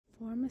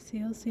Former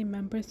CLC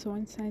member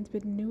Sorn signs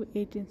with new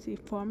agency.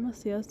 Former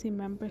CLC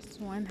member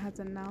Sorn has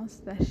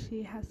announced that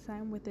she has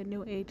signed with a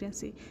new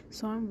agency.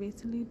 Sorn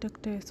recently took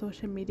to her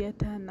social media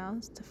to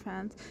announce to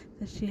fans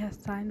that she has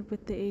signed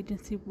with the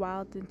agency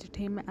Wild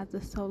Entertainment as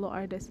a solo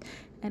artist,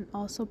 and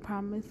also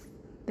promised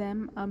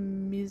them a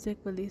music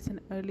release in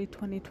early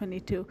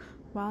 2022.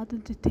 Wild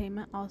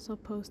Entertainment also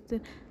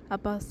posted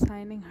about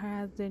signing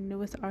her as their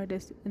newest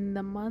artist. In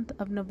the month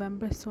of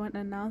November, Sorn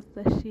announced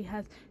that she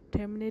has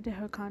terminated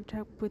her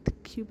contract with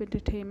KPOP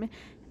Entertainment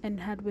and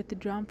had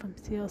withdrawn from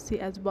CLC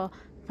as well.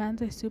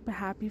 Fans are super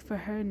happy for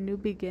her new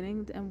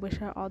beginnings and wish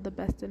her all the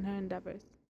best in her endeavors.